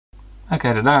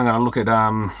Okay, today I'm going to look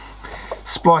at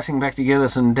splicing back together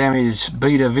some damaged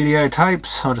beta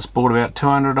videotapes. I just bought about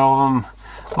 200 of them,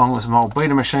 along with some old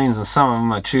beta machines, and some of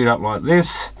them are chewed up like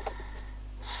this.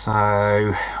 So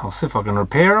I'll see if I can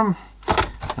repair them.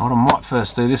 Now what I might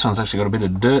first do, this one's actually got a bit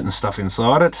of dirt and stuff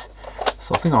inside it,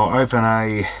 so I think I'll open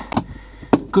a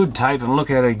good tape and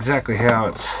look at exactly how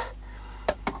it's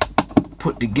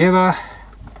put together.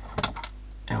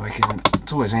 And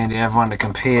it's always handy to have one to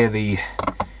compare the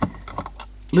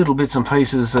little bits and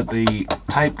pieces that the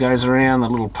tape goes around, the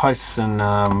little posts and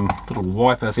little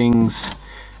wiper things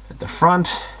at the front.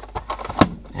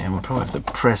 And we'll probably have to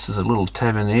press, there's a little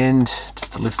tab in the end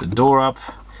just to lift the door up.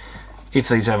 If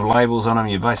these have labels on them,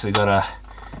 you basically got to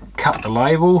cut the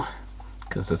label,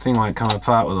 because the thing won't come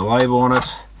apart with a label on it.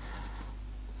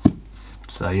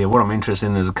 So yeah, what I'm interested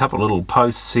in, there's a couple of little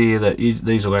posts here that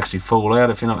these will actually fall out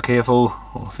if you're not careful.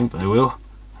 Well, I think they will.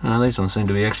 These ones seem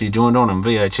to be actually joined on, and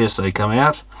VHS they come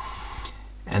out.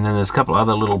 And then there's a couple of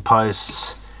other little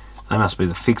posts. They must be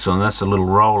the fixed one. That's the little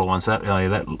roller ones.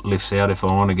 That lifts out if I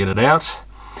want to get it out.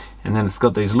 And then it's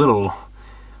got these little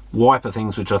wiper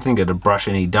things, which I think are to brush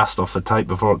any dust off the tape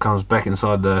before it comes back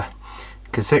inside the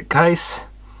cassette case,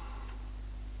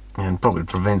 and probably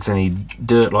prevents any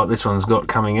dirt like this one's got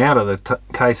coming out of the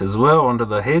case as well onto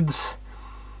the heads.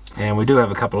 And we do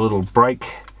have a couple of little brake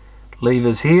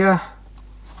levers here,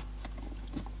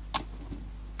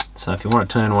 so if you want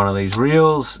to turn one of these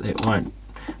reels,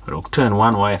 it'll turn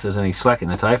one way if there's any slack in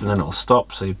the tape, and then it'll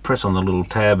stop. So you press on the little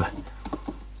tab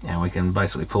and we can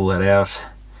basically pull that out,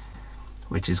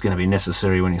 which is going to be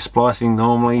necessary when you're splicing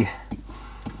normally.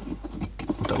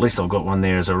 But at least I've got one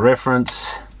there as a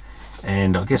reference.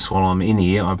 And I guess while I'm in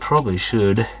here, I probably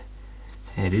should,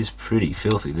 it is pretty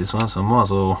filthy this one, so I might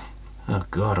as well, oh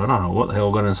god, I don't know what the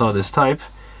hell got inside this tape.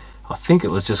 I think it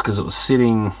was just because it was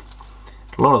sitting,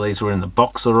 a lot of these were in the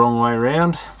box the wrong way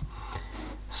around,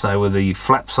 so with the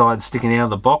flap side sticking out of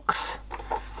the box,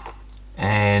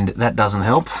 and that doesn't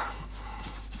help.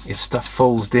 If stuff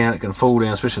falls down, it can fall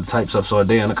down, especially if the tape's upside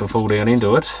down, it can fall down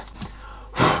into it.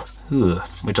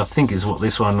 Which I think is what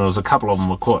this one was. A couple of them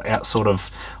were quite out, sort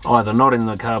of either not in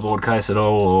the cardboard case at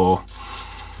all, or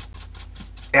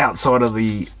outside of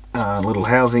the little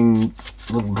housing,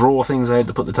 little drawer things they had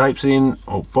to put the tapes in,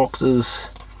 or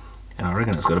boxes. And I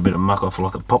reckon it's got a bit of muck off,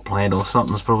 like a pop plant or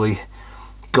something's probably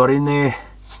got in there.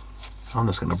 I'm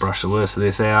just going to brush the worst of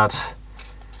this out.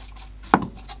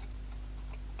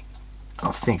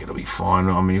 I think it'll be fine.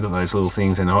 I mean, you've got those little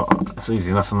things, and it's easy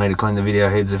enough for me to clean the video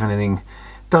heads if anything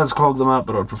does clog them up,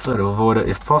 but I'd prefer to avoid it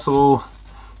if possible.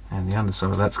 And the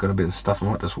underside of that's got a bit of stuff. I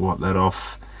might just wipe that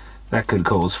off. That could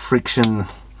cause friction,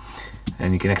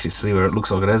 and you can actually see where it looks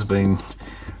like it has been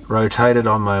rotated.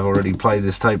 I may have already played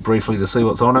this tape briefly to see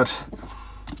what's on it,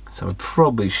 so I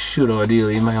probably should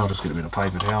ideally, maybe I'll just get a bit of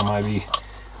paper towel maybe.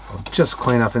 I'll just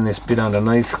clean up in this bit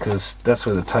underneath, because that's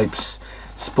where the tape's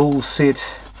spools sit,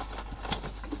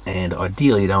 and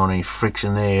ideally you don't want any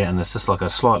friction there. And there's just like a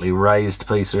slightly raised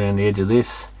piece around the edge of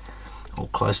this, or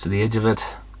close to the edge of it.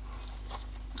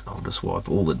 I'll just wipe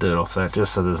all the dirt off that,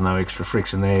 just so there's no extra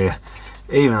friction there,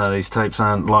 even though these tapes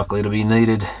aren't likely to be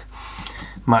needed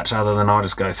much other than I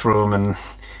just go through them, and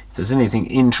if there's anything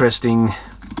interesting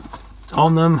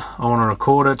on them I want to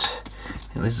record it.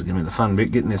 Now this is going to be the fun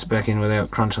bit, getting this back in without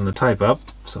crunching the tape up.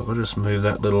 So I'll just move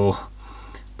that little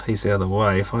piece out of the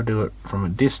way. If I do it from a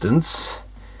distance,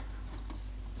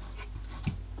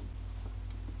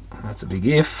 that's a big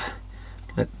if.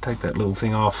 Take that little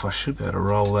thing off. I should be able to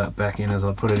roll that back in as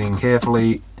I put it in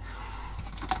carefully,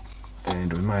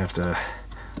 and we may have to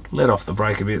let off the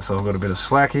brake a bit, so I've got a bit of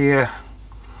slack here.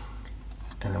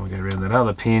 And then we go around that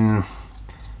other pin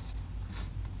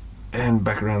and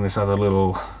back around this other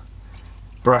little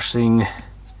brush thing,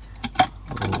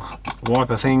 little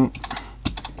wiper thing,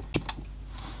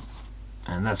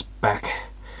 and that's back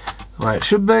the way it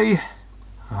should be.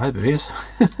 I hope it is.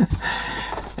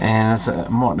 And I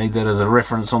might need that as a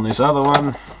reference on this other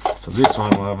one. So this one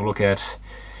we'll have a look at.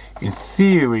 In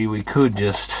theory we could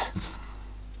just,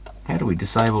 how do we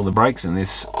disable the brakes in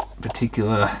this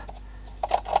particular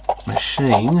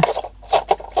machine?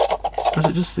 Or is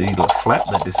it just the flap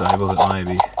that disables it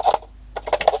maybe?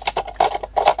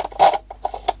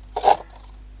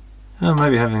 Oh,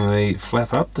 maybe having the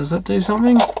flap up, does that do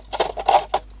something?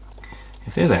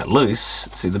 If they're that loose,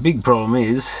 see the big problem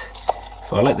is,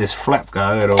 if I let this flap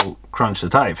go, it'll crunch the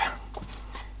tape,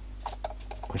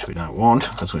 which we don't want,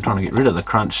 because we're trying to get rid of the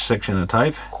crunch section of the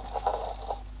tape.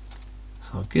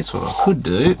 So I guess what I could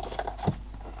do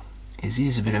is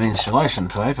use a bit of insulation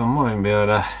tape. I might even be able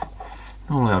to,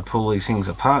 normally I'd pull these things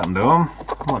apart and do them.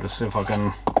 I might just see if I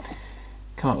can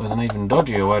come up with an even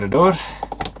dodgier way to do it.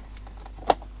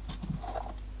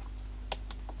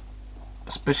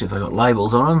 Especially if they've got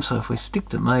labels on them. So if we stick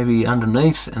to maybe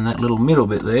underneath and that little middle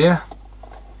bit there,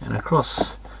 and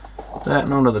across that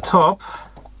and onto the top,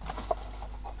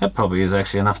 that probably is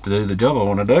actually enough to do the job I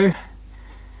want to do.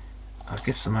 I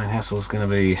guess the main hassle is going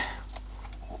to be,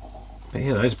 but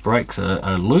yeah, those brakes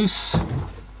are loose,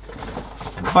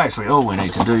 and basically all we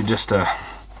need to do just to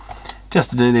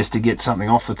do this to get something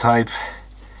off the tape,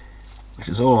 which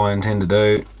is all I intend to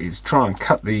do, is try and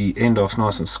cut the end off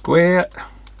nice and square.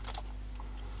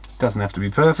 Doesn't have to be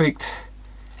perfect,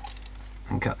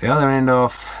 and cut the other end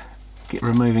off, get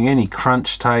removing any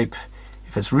crunch tape.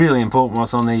 If it's really important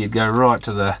what's on there, you'd go right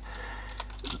to the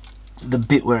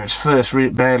bit where it's first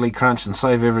badly crunched and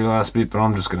save every last bit, but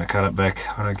I'm just going to cut it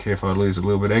back. I don't care if I lose a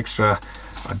little bit extra.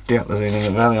 I doubt there's anything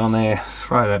of value on there.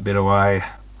 Throw that bit away.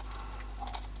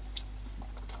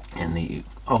 And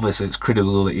obviously it's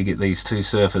critical that you get these two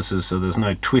surfaces so there's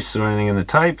no twists or anything in the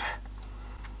tape.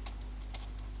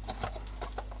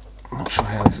 I'm not sure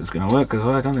how this is going to work because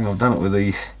I don't think I've done it with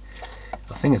the...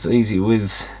 I think it's easy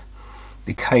with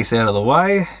the case out of the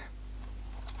way.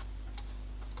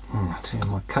 I tell you,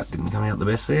 my cut didn't come out the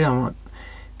best there. I might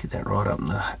get that right up in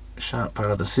the sharp part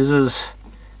of the scissors.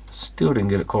 Still didn't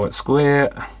get it quite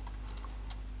square.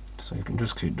 So you can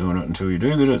just keep doing it until you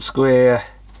do get it square.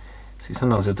 See,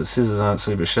 sometimes if the scissors aren't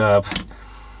super sharp,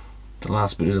 the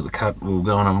last bit of the cut will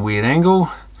go on a weird angle.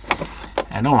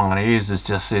 And all I'm going to use is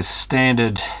just this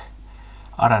standard,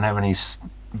 I don't have any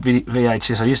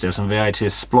VHS, I used to have some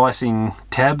VHS splicing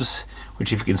tabs,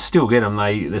 which if you can still get them,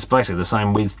 they're basically the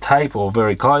same width tape or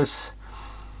very close.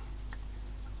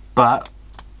 But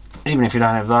even if you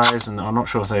don't have those, and I'm not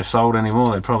sure if they're sold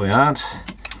anymore, they probably aren't,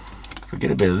 if we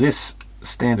get a bit of this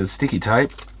standard sticky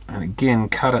tape and again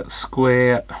cut it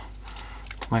square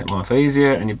to make life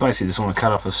easier, and you basically just want to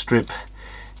cut off a strip,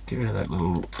 get rid of that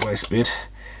little waste bit,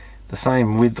 the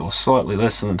same width or slightly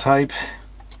less than the tape.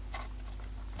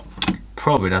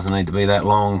 Probably doesn't need to be that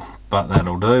long, but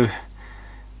that'll do.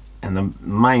 And the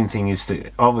main thing is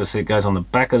to, obviously it goes on the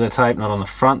back of the tape, not on the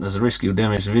front. There's a risk you'll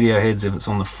damage the video heads if it's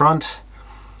on the front.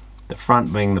 The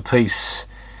front being the piece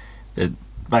that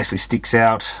basically sticks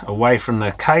out away from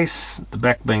the case, the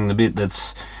back being the bit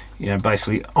that's, you know,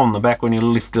 basically on the back when you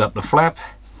lift up the flap.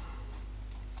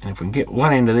 And if we can get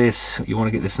one end of this, you want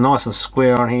to get this nice and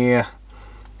square on here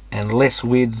and less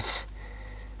width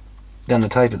than the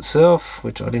tape itself,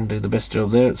 which I didn't do the best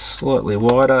job there. It's slightly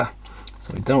wider,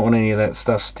 so we don't want any of that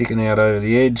stuff sticking out over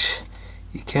the edge.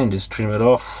 You can just trim it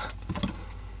off,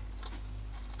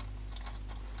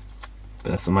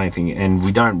 but that's the main thing. And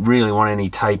we don't really want any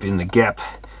tape in the gap.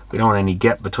 We don't want any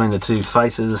gap between the two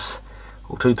faces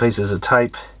or two pieces of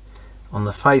tape on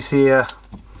the face here.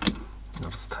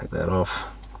 I'll just take that off,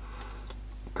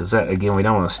 because that, again, we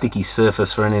don't want a sticky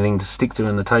surface for anything to stick to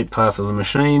in the tape path of the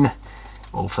machine,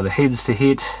 or for the heads to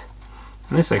hit.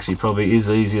 And this actually probably is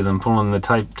easier than pulling the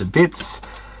tape to bits.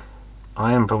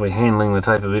 I am probably handling the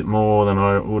tape a bit more than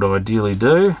I would ideally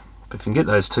do, but if you can get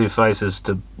those two faces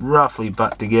to roughly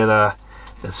butt together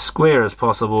as square as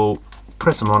possible,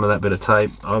 press them onto that bit of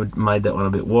tape. I made that one a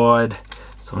bit wide,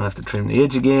 so I'm going to have to trim the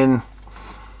edge again.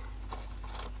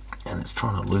 And it's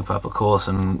trying to loop up, of course,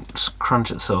 and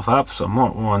crunch itself up, so I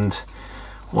might want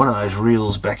one of those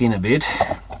reels back in a bit,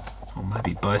 or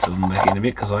maybe both of them back in a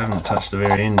bit, because I haven't touched the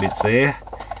very end bits there.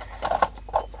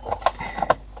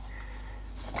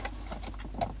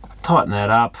 Tighten that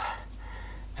up,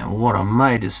 and what I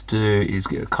may just do is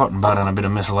get a cotton bud and a bit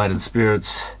of methylated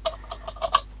spirits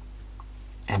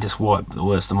and just wipe the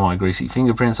worst of my greasy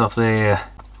fingerprints off there.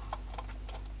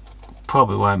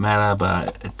 Probably won't matter,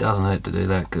 but it doesn't hurt to do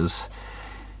that because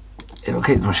it'll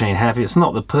keep the machine happy. It's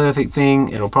not the perfect thing,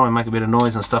 it'll probably make a bit of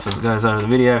noise and stuff as it goes over the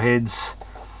video heads,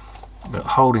 but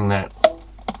holding that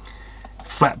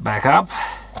flap back up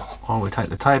while we take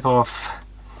the tape off.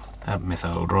 That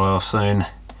methyl will dry off soon.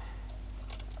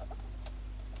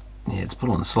 Yeah, it's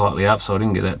pulling slightly up, so I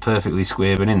didn't get that perfectly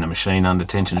square, but in the machine under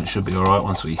tension it should be alright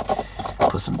once we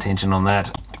put some tension on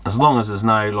that. As long as there's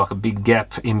no like a big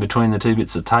gap in between the two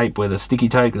bits of tape where the sticky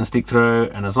tape can stick through,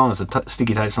 and as long as the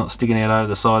sticky tape's not sticking out over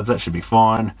the sides, that should be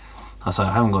fine. I say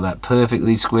I haven't got that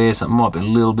perfectly square, so it might be a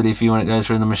little bit iffy when it goes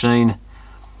through the machine.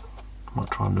 Might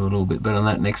try and do a little bit better than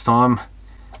that next time.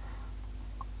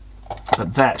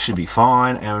 But that should be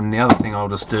fine, and the other thing I'll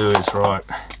just do is, right,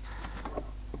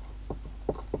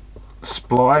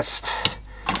 spliced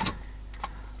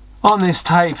on this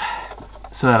tape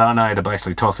so that I know to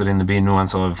basically toss it in the bin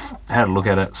once I've had a look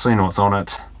at it, seen what's on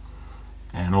it.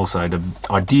 And also,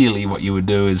 ideally what you would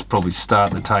do is probably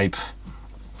start the tape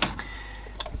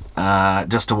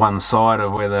just to one side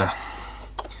of where the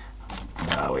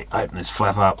we open this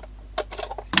flap up.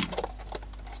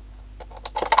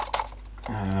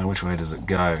 Which way does it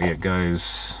go? Yeah, it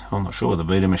goes, I'm not sure with the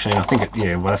beater machine. I think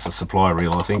yeah, well, that's the supply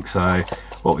reel, I think. So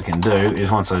what we can do is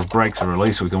once those brakes are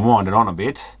released, we can wind it on a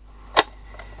bit.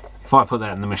 If I put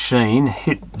that in the machine,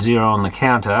 hit 0 on the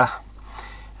counter,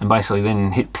 and basically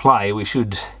then hit play, we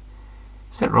should,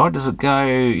 is that right? Does it go,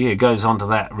 yeah, it goes onto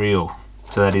that reel.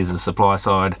 So that is the supply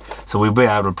side. So we'll be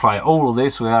able to play all of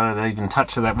this without it even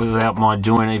touching that, without my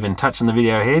joint even touching the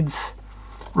video heads,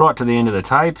 right to the end of the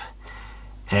tape.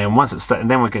 And once it's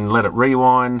and then we can let it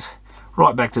rewind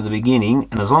right back to the beginning,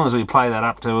 and as long as we play that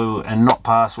up to and not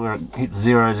past where it hits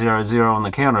 0, 0, 0 on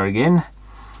the counter again,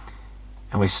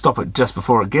 and we stop it just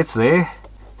before it gets there,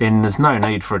 then there's no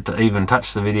need for it to even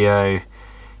touch the video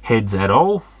heads at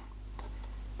all.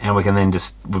 And we can then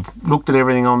just, we've looked at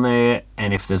everything on there,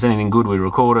 and if there's anything good we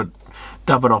record it,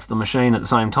 dump it off the machine at the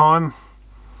same time.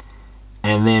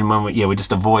 And then when we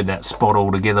just avoid that spot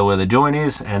altogether where the joint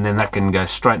is, and then that can go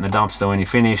straight in the dumpster when you're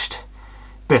finished.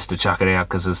 Best to chuck it out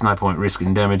because there's no point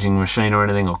risking damaging the machine or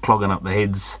anything, or clogging up the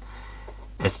heads.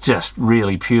 It's just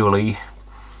really purely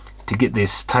to get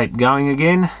this tape going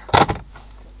again,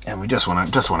 and we just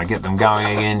want to get them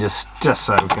going again, just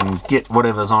so we can get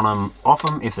whatever's on them off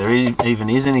them, if there even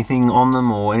is anything on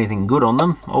them or anything good on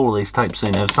them. All of these tapes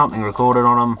seem to have something recorded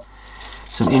on them.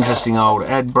 Some interesting old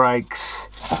ad breaks,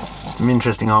 some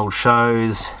interesting old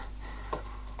shows,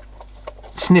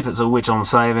 snippets of which I'm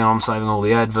saving all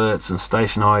the adverts and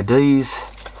station IDs,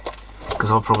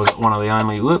 because I've probably got one of the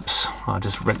only, whoops, I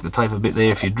just wrecked the tape a bit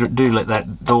there. If you do let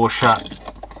that door shut,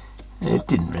 it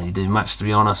didn't really do much to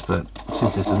be honest, but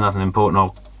since this is nothing important,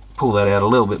 I'll pull that out a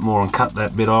little bit more and cut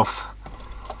that bit off.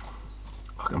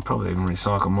 I can probably even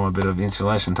recycle my bit of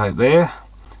insulation tape there.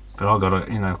 But I've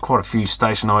got quite a few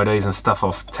station IDs and stuff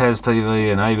off Taz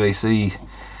TV and ABC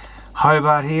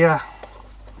Hobart here,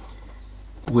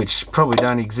 which probably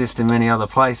don't exist in many other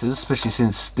places, especially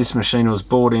since this machine was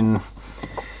bought in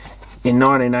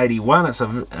 1981. It's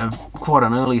quite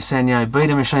an early Sanyo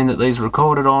beta machine that these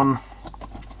recorded on.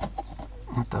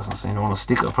 It doesn't seem to want to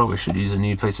stick. I probably should use a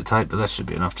new piece of tape, but that should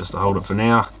be enough just to hold it for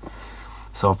now.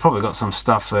 So I've probably got some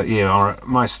stuff that, yeah,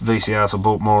 most VCRs are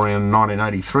bought more in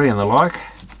 1983 and the like.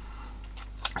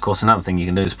 Of course, another thing you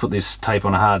can do is put this tape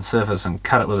on a hard surface and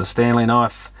cut it with a Stanley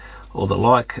knife or the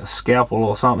like. A scalpel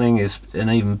or something is an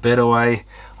even better way.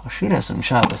 I should have some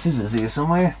sharper scissors here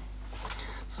somewhere.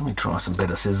 So let me try some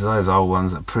better scissors. Those old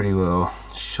ones are pretty well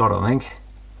shot, I think.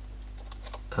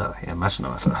 Oh yeah, much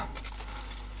nicer.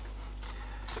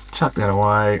 Chuck that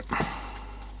away.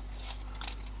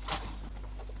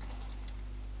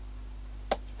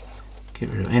 Get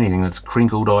rid of anything that's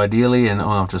crinkled ideally, and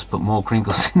I'll just put more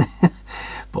crinkles in there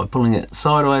by pulling it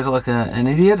sideways like an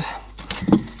idiot.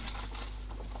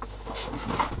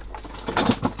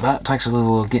 But it takes a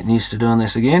little getting used to doing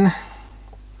this again.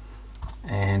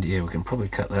 And yeah, we can probably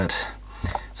cut that.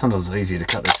 Sometimes it's easier to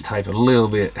cut this tape a little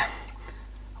bit.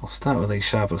 I'll start with these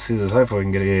sharper scissors. Hopefully we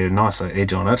can get a nicer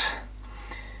edge on it.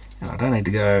 And I don't need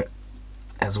to go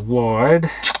as wide.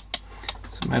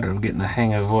 It's a matter of getting the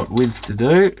hang of what width to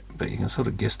do, but you can sort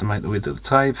of guesstimate the width of the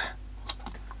tape.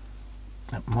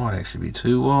 That might actually be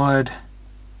too wide.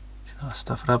 Should I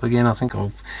stuff it up again? I think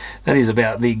that is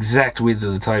about the exact width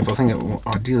of the tape. I think it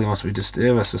ideally wants to be just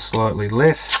ever so slightly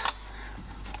less.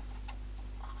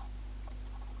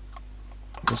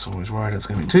 I'm just always worried it's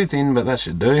going to be too thin, but that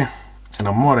should do. And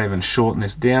I might even shorten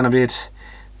this down a bit.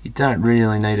 You don't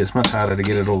really need it. It's much harder to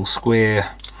get it all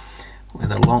square with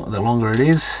the longer it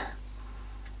is.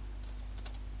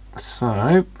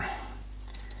 So,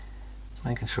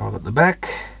 making sure I've got the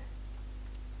back.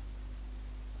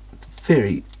 It's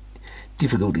very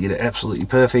difficult to get it absolutely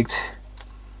perfect,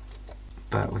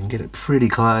 but we can get it pretty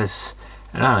close.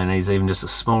 It only needs even just a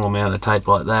small amount of tape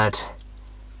like that,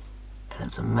 and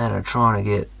it's a matter of trying to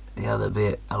get the other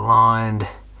bit aligned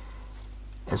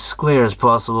as square as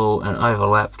possible and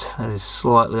overlapped. That is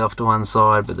slightly off to one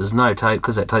side, but there's no tape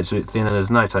because that tape's a bit thinner. There's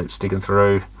no tape sticking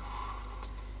through.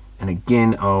 And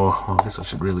again, I guess I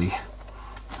should really,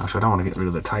 actually I don't want to get rid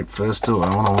of the tape first, do I?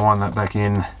 I want to wind that back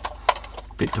in,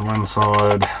 bit to one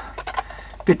side,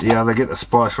 bit to the other, get the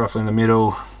splice roughly in the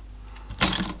middle,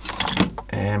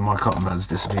 and my cotton bud's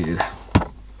disappeared.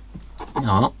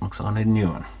 Oh, looks like I need a new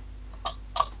one.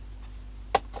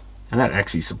 And that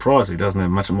actually surprisingly doesn't have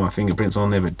much of my fingerprints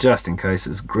on there, but just in case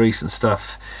there's grease and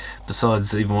stuff,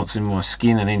 besides even what's in my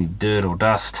skin and any dirt or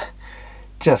dust,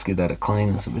 just give that a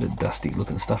clean. There's a bit of dusty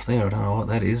looking stuff there. I don't know what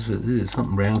that is, but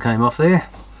something brown came off there.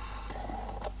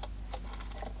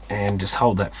 And just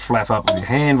hold that flap up with your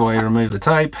hand while you remove the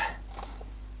tape.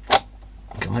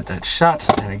 and let that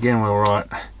shut, and again we'll write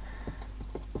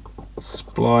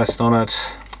spliced on it.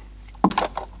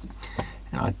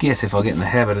 And I guess if I get in the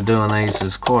habit of doing these,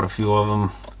 there's quite a few of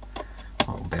them,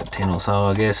 oh, about 10 or so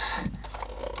I guess,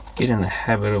 get in the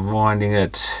habit of winding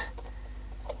it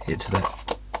here to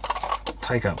that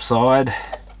take up side.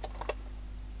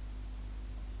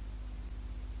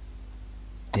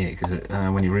 Yeah, because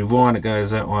when you rewind it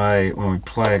goes that way, when we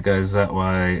play it goes that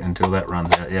way until that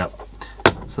runs out. Yep.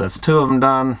 So that's 2 of them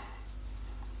done.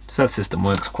 So that system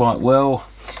works quite well.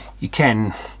 You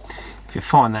can, if you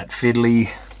find that fiddly,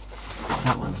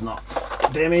 that one's not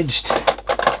damaged. If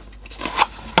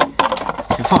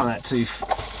you find that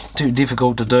too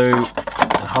difficult to do,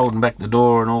 and holding back the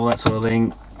door and all that sort of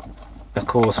thing, of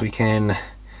course we can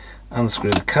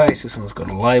unscrew the case. This one's got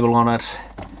a label on it.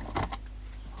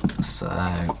 So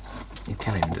you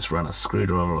can even just run a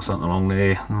screwdriver or something along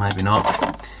there, maybe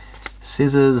not.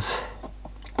 Scissors,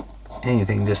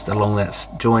 anything just along that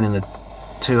joint in the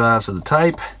 2 halves of the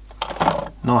tape.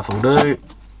 Knife will do.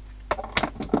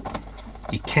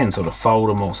 You can sort of fold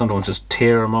them or sometimes just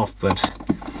tear them off, but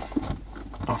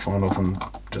I find often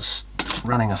just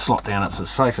running a slot down it's the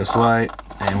safest way.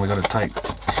 And we've got to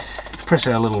press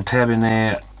our little tab in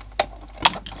there,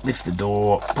 lift the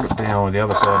door, put it down with the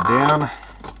other side down.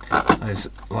 Those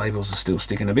labels are still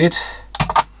sticking a bit,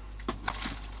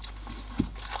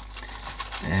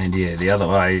 and yeah, the other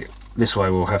way, this way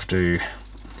we'll have to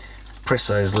press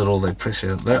those little, they press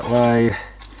out that way,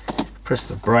 press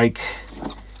the brake,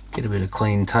 get a bit of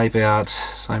clean tape out,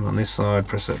 same on this side,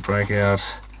 press that brake out.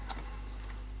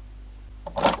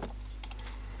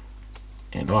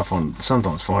 And I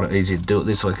sometimes find it easier to do it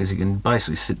this way because you can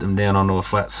basically sit them down onto a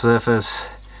flat surface.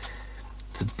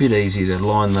 It's a bit easier to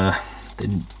line the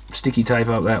sticky tape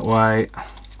up that way.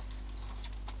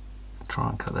 Try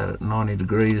and cut that at 90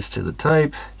 degrees to the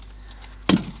tape.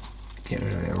 Get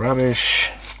rid of our rubbish.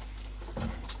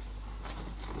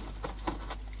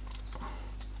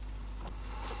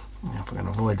 Now if we're going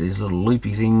to avoid these little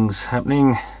loopy things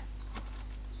happening.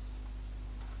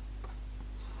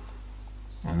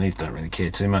 And these don't really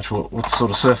care too much what sort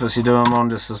of surface you do them on,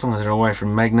 just as long as they're away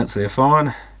from magnets they're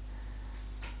fine.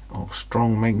 Or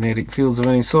strong magnetic fields of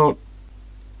any sort.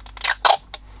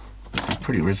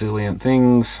 Pretty resilient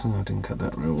things. I didn't cut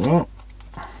that real well.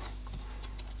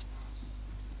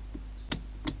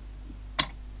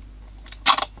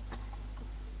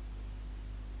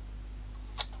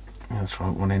 That's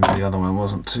right, one end of the other one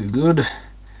wasn't too good.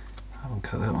 I haven't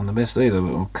cut that one the best either,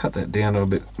 but we'll cut that down to a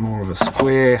bit more of a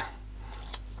square.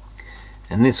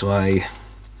 And this way you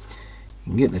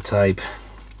can get the tape,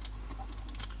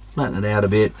 flatten it out a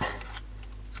bit.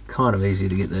 It's kind of easy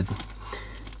to get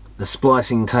the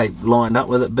splicing tape lined up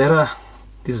with it better.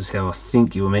 This is how I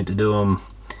think you were meant to do them.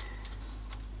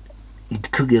 You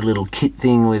could get a little kit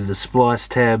thing with the splice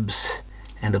tabs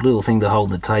and a little thing to hold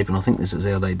the tape, and I think this is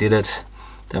how they did it.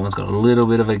 That one's got a little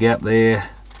bit of a gap there.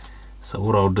 So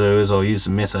what I'll do is I'll use the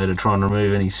method to try and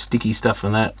remove any sticky stuff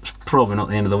from that. It's probably not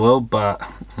the end of the world, but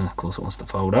of course it wants to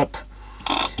fold up.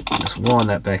 Just wind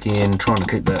that back in, trying to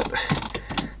keep that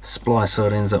splice so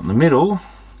it ends up in the middle.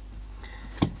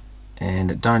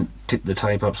 And don't tip the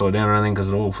tape upside down or anything because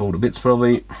it'll all fall to bits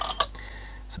probably.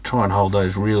 So try and hold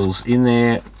those reels in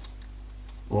there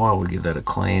while we give that a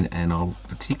clean, and I'll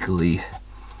particularly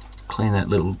clean that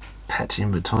little patch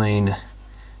in between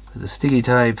with the sticky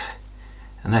tape,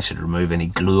 and that should remove any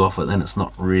glue off it. Then it's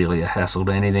not really a hassle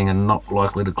to anything and not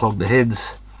likely to clog the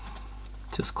heads.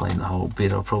 Just clean the whole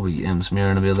bit. I probably am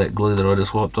smearing a bit of that glue that I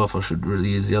just wiped off. I should really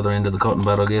use the other end of the cotton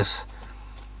bud, I guess.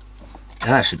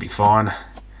 And that should be fine.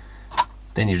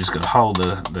 Then you've just got to hold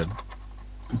the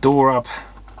door up.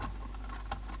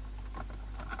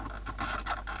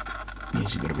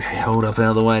 Usually got to be held up out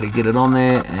of the way to get it on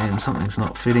there, and something's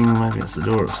not fitting. Maybe it's the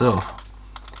door itself.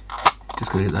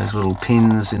 Just got to get those little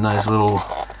pins in those little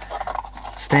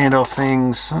standoff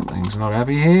things. Something's not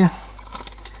happy here.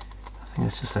 I think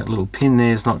it's just that little pin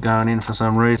there is not going in for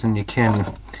some reason. You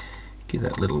can give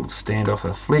that little standoff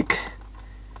a flick,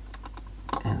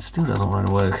 and it still doesn't want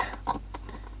to work.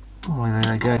 Oh, there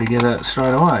they go together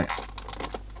straight away.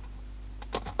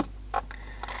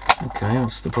 Okay,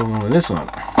 what's the problem with this one?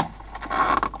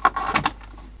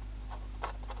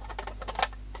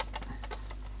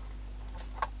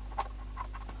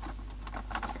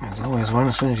 There's always one.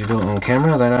 As soon as you do it on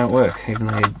camera, they don't work. Even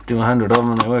though you do 100 of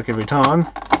them, they work every time.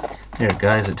 There it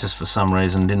goes. It just for some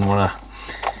reason didn't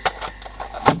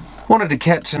wanted to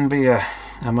catch and be a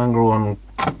mongrel on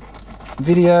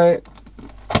video.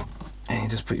 And you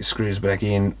just put your screws back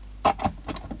in,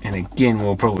 and again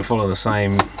we'll probably follow the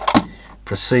same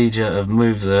procedure of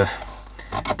move the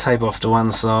tape off to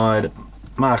one side,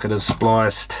 mark it as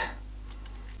spliced,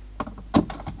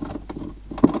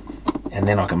 and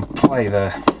then I can play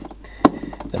the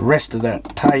rest of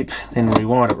that tape, then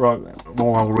rewind it right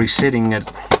while resetting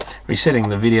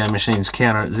the video machine's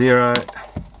counter at 0.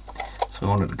 So we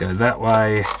want it to go that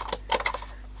way.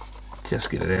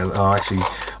 Just get it out. Oh, actually,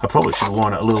 I probably should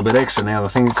wind it a little bit extra now. The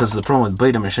thing, because the problem with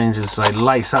beta machines is they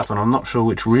lace up, and I'm not sure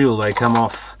which reel they come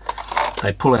off.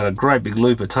 They pull out a great big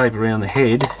loop of tape around the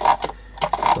head.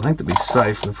 So I think to be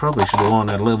safe, we probably should wind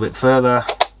that a little bit further.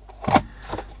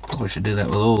 Probably should do that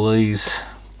with all these.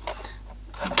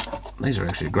 These are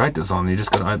actually a great design. You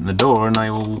just got to open the door and they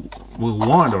will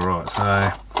wind alright. So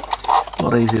a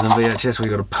lot easier than VHS. We've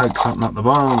got to poke something up the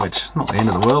bottom, which not the end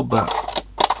of the world, but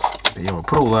yeah, we'll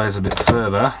put all those a bit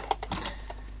further.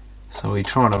 So we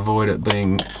try and avoid it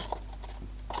being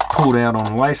pulled out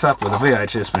on lace up. With a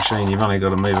VHS machine, you've only got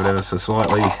to move it ever so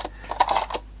slightly.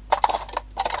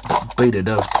 But Beta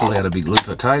does pull out a big loop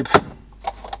of tape.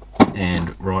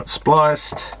 And right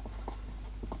spliced.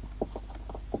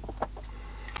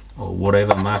 Or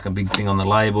whatever, mark a big thing on the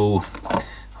label.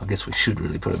 I guess we should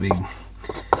really put a big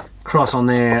cross on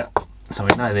there so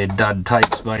we know they're dud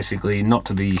tapes, basically, not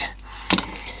to be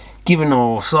given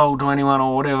or sold to anyone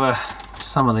or whatever.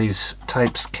 Some of these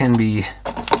tapes can be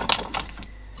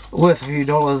worth a few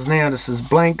dollars now just as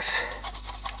blanks,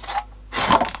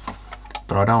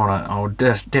 but I don't want to. I would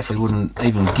definitely wouldn't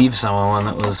even give someone one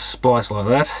that was spliced like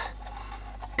that,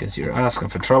 because you're asking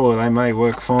for trouble. They may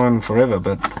work fine forever,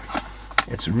 but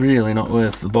it's really not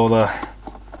worth the bother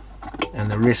and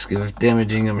the risk of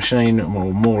damaging a machine,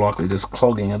 or more likely just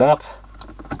clogging it up.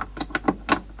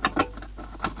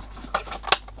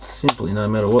 Simply, no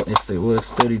matter what, if they're worth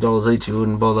 $30 each, you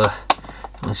wouldn't bother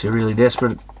unless you're really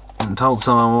desperate and told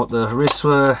someone what the risks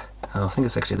were. I think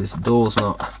it's actually this door's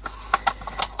not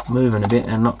moving a bit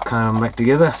and not coming back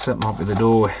together, so that might be the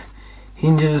door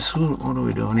hinges. What are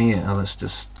we doing here? Oh, let's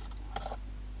just,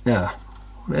 yeah,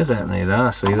 what is happening there?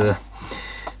 I see the,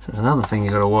 so there's another thing you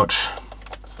got to watch.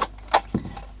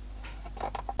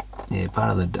 Yeah,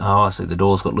 part of the, oh, I see the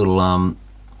door's got little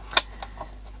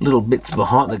little bits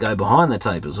behind that go behind the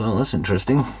tape as well. That's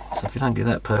interesting. So if you don't get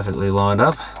that perfectly lined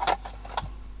up,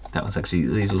 that was actually,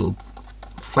 these little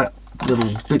flat little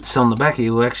bits on the back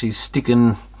here were actually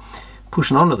sticking,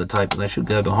 pushing onto the tape, and they should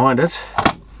go behind it.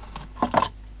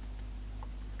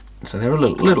 So they're a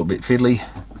little bit fiddly,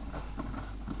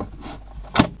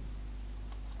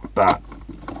 but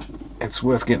it's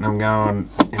worth getting them going.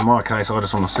 In my case, I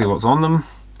just want to see what's on them.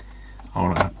 I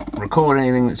want to record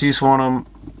anything that's useful on them,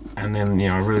 and then, you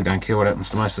know, I really don't care what happens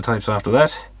to most of the tapes after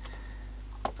that.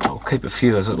 I'll keep a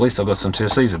few, as at least I've got some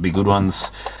tests. These would be good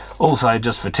ones also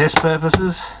just for test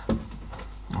purposes.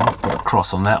 I'll put a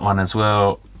cross on that one as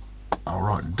well. I'll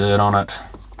write dirt on it,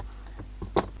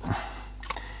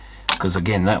 because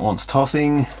again, that wants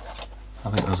tossing. I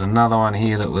think there was another one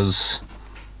here that was,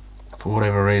 for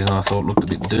whatever reason, I thought looked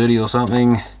a bit dirty or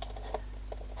something.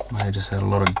 May have just had a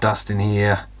lot of dust in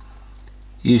here.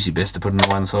 Usually best to put them to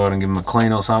one side and give them a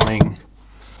clean or something.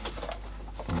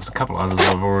 There's a couple others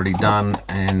I've already done,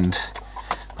 and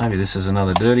maybe this is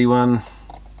another dirty one.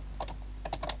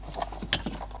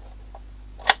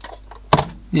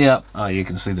 Yeah, oh, you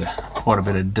can see quite a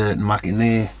bit of dirt and muck in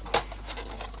there.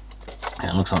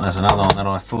 And it looks like there's another one that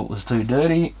I thought was too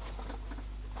dirty.